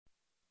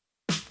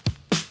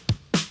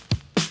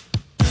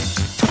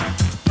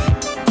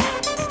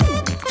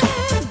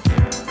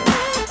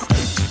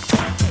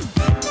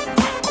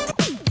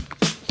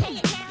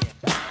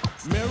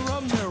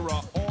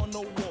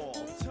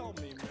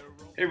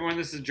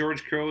everyone, this is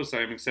George Crows.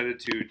 I'm excited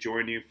to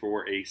join you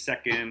for a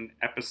second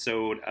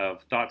episode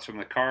of Thoughts from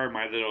the Car,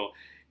 my little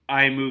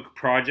iMOOC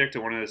project. I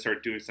wanted to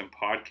start doing some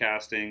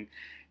podcasting.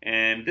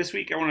 And this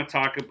week I want to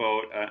talk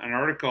about an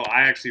article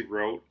I actually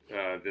wrote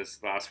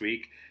this last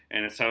week,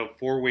 and it's titled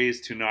 4 Ways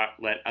to Not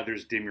Let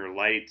Others Dim Your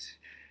Light.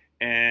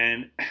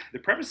 And the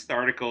premise of the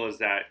article is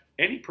that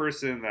any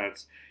person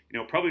that's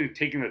probably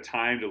taking the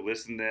time to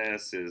listen to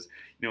this is,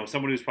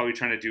 someone who's probably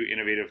trying to do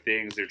innovative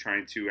things. They're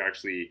trying to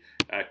actually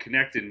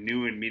connect in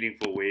new and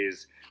meaningful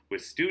ways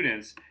with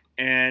students.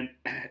 And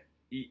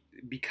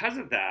because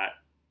of that,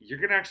 you're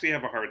going to actually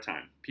have a hard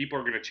time. People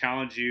are going to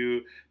challenge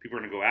you. People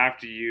are going to go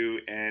after you.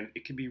 And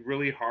it can be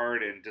really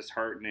hard and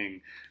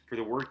disheartening for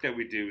the work that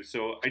we do.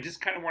 So I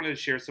just kind of wanted to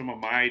share some of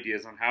my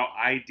ideas on how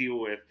I deal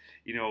with,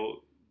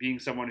 being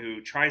someone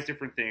who tries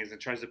different things and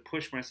tries to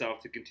push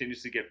myself to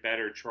continuously get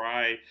better,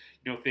 try,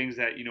 things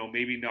that,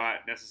 maybe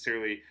not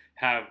necessarily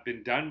have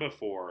been done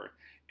before.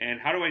 And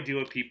how do I deal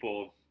with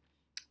people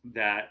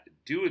that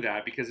do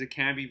that? Because it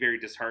can be very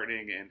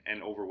disheartening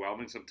and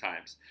overwhelming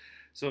sometimes.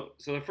 So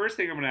the first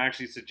thing I'm going to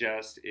actually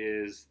suggest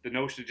is the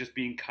notion of just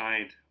being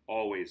kind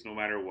always, no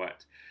matter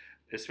what.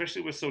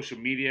 Especially with social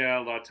media,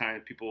 a lot of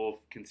times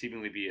people can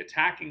seemingly be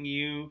attacking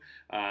you,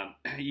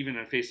 even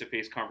in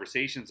face-to-face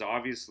conversations,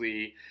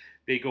 obviously.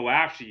 They go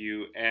after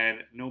you, and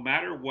no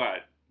matter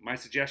what, my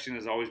suggestion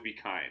is always be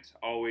kind.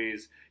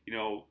 Always,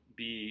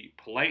 be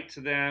polite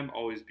to them,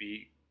 always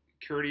be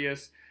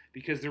courteous,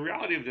 because the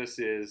reality of this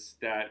is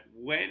that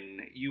when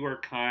you are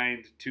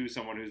kind to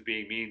someone who's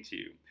being mean to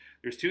you,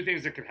 there's two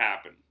things that could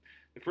happen.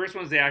 The first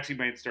one is they actually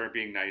might start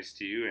being nice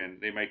to you, and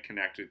they might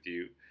connect with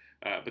you.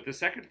 But the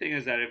second thing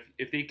is that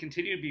if they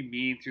continue to be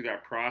mean through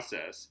that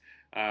process,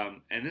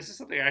 and this is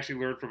something I actually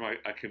learned from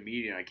a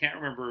comedian. I can't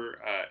remember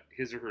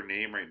his or her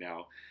name right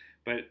now.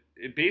 But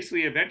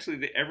basically,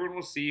 eventually, everyone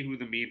will see who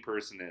the mean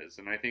person is.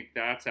 And I think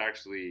that's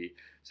actually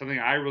something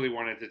I really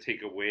wanted to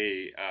take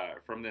away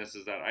from this,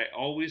 is that I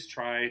always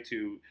try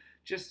to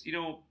just,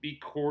 be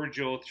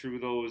cordial through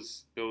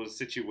those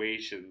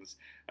situations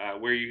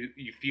where you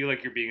feel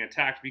like you're being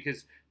attacked.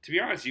 Because, to be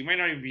honest, you might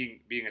not even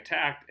be being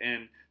attacked.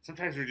 And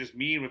sometimes they're just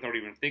mean without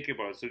even thinking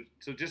about it.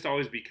 So just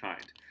always be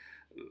kind.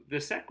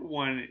 The second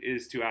one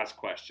is to ask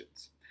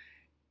questions.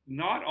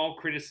 Not all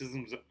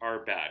criticisms are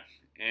bad.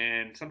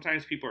 And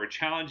sometimes people are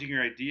challenging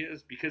your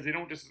ideas because they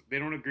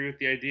don't agree with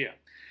the idea.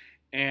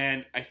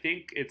 And I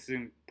think it's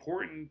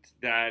important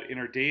that in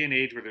our day and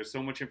age where there's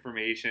so much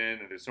information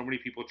and there's so many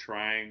people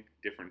trying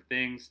different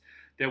things,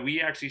 that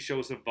we actually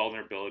show some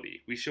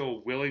vulnerability. We show a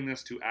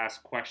willingness to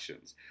ask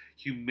questions,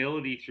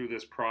 humility through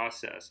this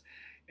process,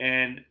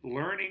 and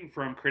learning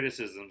from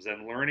criticisms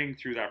and learning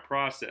through that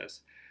process.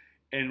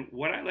 And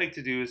what I like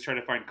to do is try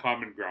to find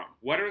common ground.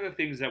 What are the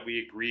things that we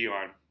agree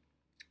on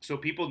so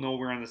people know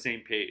we're on the same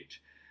page?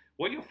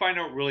 What you'll find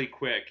out really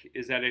quick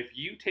is that if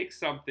you take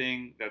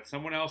something that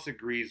someone else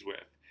agrees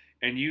with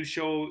and you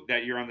show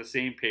that you're on the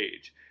same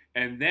page,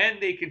 and then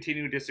they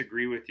continue to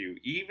disagree with you,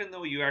 even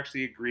though you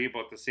actually agree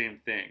about the same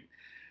thing,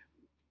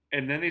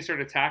 and then they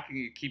start attacking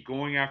you, keep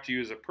going after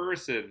you as a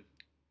person,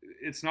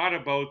 it's not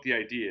about the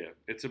idea.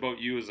 It's about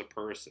you as a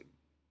person.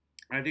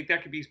 And I think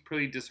that could be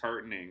pretty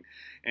disheartening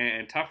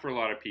and tough for a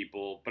lot of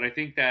people. But I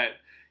think that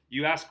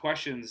you ask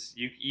questions,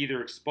 you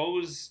either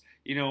expose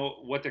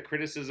what the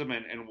criticism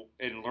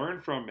and learn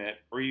from it,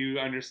 or you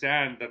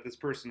understand that this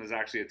person is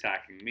actually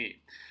attacking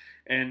me.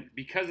 And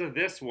because of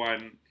this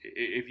one,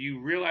 if you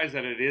realize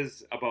that it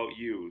is about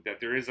you, that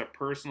there is a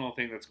personal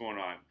thing that's going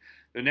on,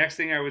 the next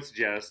thing I would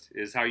suggest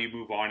is how you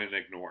move on and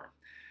ignore.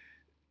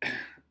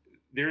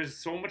 There's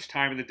so much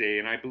time in the day,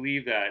 and I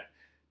believe that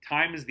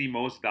time is the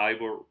most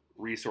valuable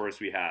resource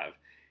we have.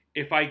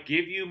 If I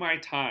give you my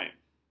time,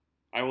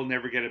 I will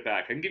never get it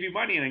back. I can give you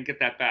money and I can get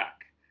that back.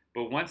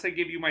 But once I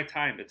give you my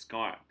time, it's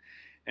gone.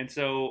 And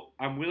so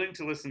I'm willing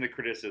to listen to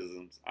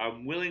criticisms.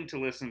 I'm willing to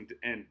listen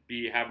and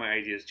have my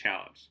ideas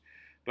challenged.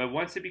 But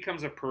once it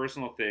becomes a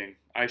personal thing,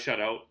 I shut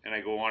out and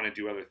I go on and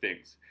do other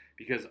things.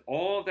 Because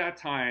all of that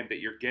time that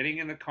you're getting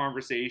in the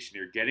conversation,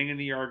 you're getting in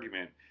the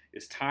argument,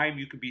 is time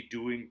you could be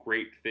doing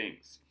great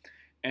things.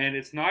 And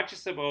it's not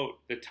just about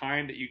the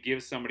time that you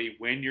give somebody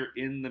when you're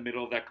in the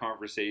middle of that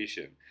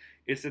conversation.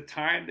 It's the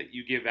time that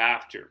you give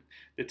after.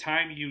 The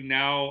time you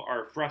now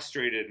are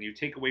frustrated and you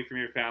take away from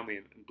your family.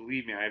 And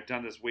believe me, I have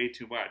done this way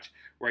too much,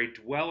 where I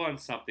dwell on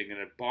something and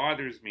it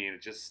bothers me and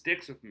it just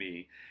sticks with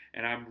me.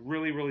 And I'm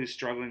really, really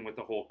struggling with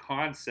the whole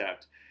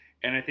concept.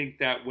 And I think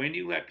that when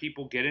you let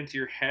people get into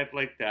your head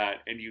like that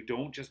and you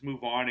don't just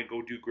move on and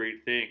go do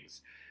great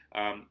things,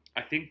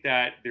 I think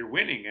that they're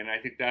winning. And I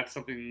think that's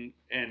something,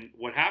 and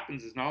what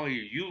happens is not only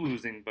are you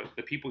losing, but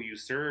the people you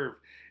serve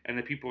and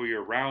the people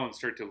you're around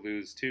start to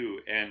lose too.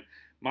 And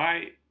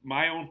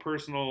my own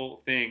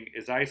personal thing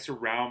is I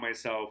surround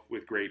myself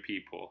with great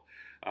people.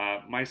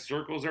 My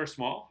circles are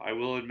small, I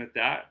will admit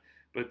that.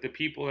 But the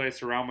people that I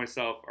surround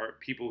myself are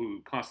people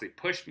who constantly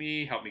push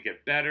me, help me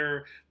get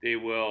better. They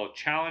will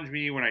challenge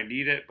me when I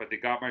need it, but they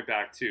got my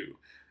back too.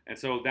 And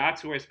so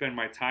that's who I spend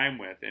my time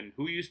with. And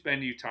who you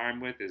spend your time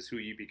with is who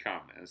you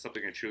become. And it's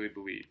something I truly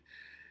believe.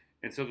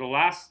 And so the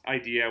last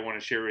idea I want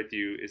to share with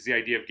you is the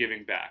idea of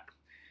giving back.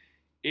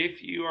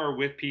 If you are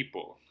with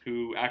people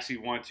who actually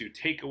want to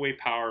take away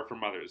power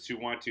from others, who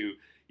want to,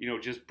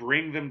 just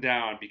bring them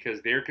down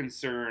because they're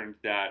concerned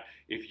that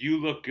if you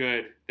look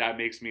good, that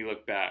makes me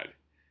look bad.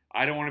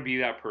 I don't want to be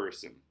that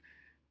person.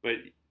 But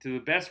the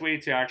best way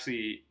to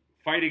actually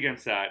fight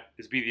against that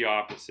is be the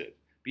opposite.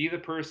 Be the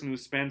person who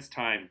spends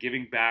time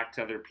giving back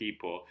to other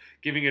people,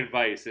 giving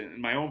advice.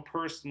 And my own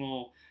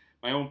personal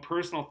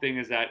thing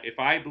is that if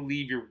I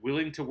believe you're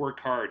willing to work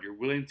hard, you're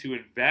willing to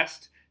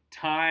invest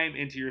time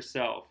into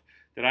yourself,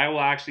 that I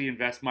will actually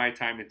invest my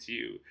time into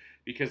you.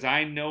 Because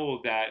I know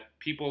that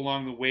people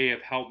along the way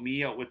have helped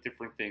me out with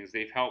different things.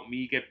 They've helped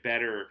me get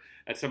better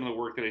at some of the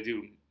work that I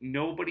do.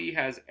 Nobody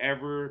has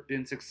ever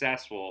been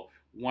successful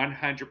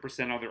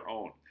 100% on their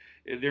own.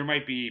 There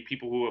might be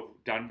people who have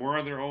done more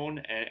on their own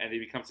and they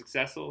become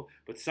successful,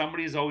 but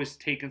somebody's always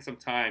taken some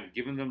time,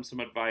 given them some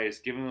advice,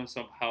 given them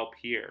some help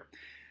here.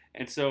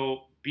 And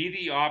so be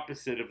the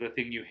opposite of the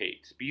thing you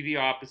hate. Be the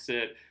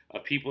opposite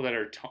of people that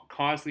are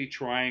constantly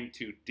trying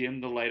to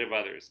dim the light of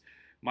others.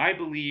 My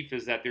belief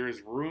is that there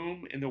is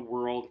room in the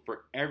world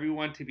for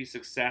everyone to be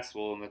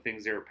successful in the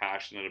things they're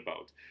passionate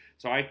about.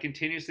 So I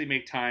continuously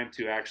make time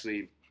to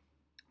actually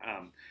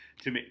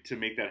to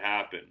make that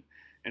happen.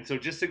 And so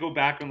just to go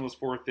back on those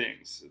 4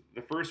 things,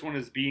 the first one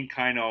is being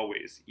kind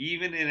always.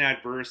 Even in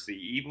adversity,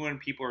 even when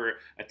people are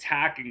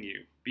attacking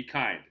you, be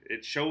kind.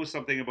 It shows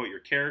something about your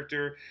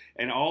character.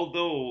 And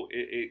although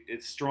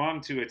it's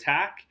strong to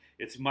attack,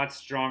 it's much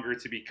stronger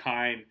to be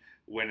kind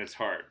when it's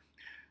hard.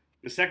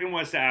 The second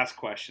one is to ask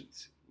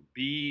questions.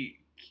 Be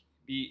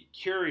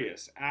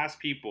curious, ask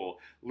people,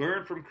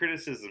 learn from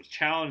criticisms,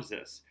 challenge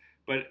this.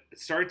 But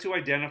start to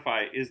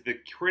identify, is the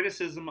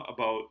criticism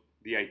about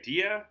the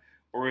idea,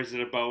 or is it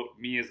about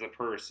me as the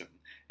person?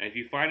 And if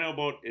you find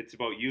out it's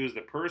about you as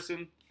the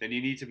person, then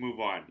you need to move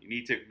on. You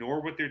need to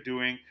ignore what they're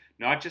doing,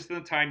 not just the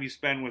time you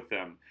spend with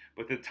them,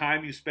 but the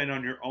time you spend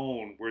on your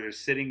own where they're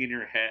sitting in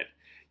your head.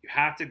 You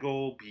have to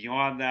go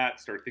beyond that,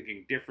 start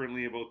thinking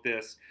differently about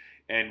this,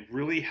 and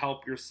really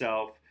help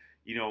yourself,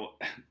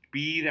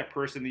 be that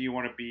person that you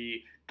want to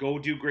be. Go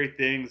do great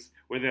things,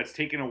 whether that's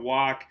taking a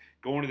walk,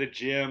 going to the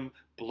gym,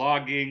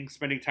 blogging,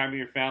 spending time with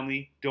your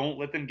family. Don't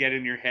let them get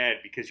in your head,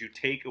 because you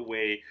take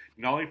away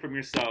not only from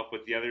yourself,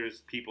 but the other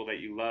people that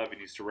you love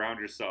and you surround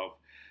yourself.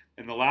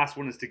 And the last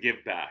one is to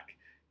give back.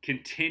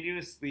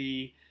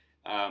 Continuously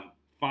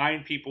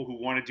find people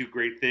who want to do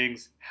great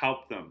things,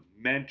 help them,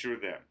 mentor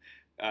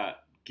them,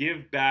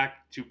 give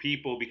back to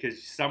people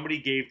because somebody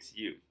gave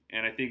to you.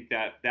 And I think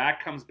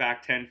that comes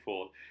back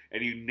tenfold.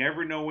 And you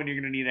never know when you're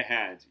going to need a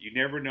hand. You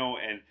never know.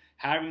 And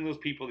having those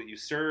people that you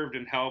served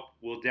and helped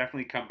will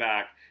definitely come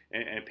back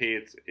and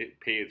pay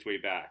its way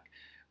back.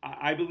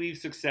 I believe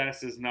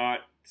success is not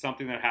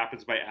something that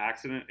happens by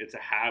accident. It's a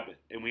habit.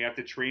 And we have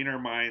to train our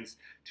minds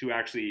to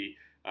actually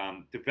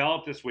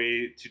develop this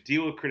way to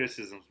deal with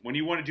criticisms. When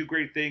you want to do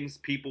great things,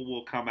 people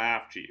will come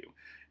after you.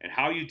 And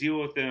how you deal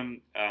with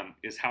them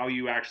is how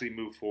you actually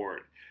move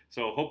forward.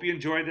 So hope you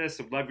enjoyed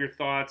this. I'd love your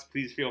thoughts.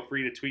 Please feel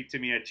free to tweet to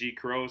me at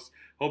 @gcross.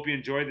 Hope you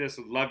enjoyed this.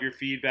 I'd love your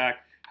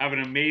feedback. Have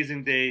an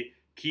amazing day.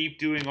 Keep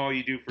doing all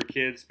you do for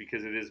kids,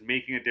 because it is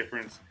making a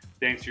difference.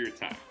 Thanks for your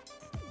time.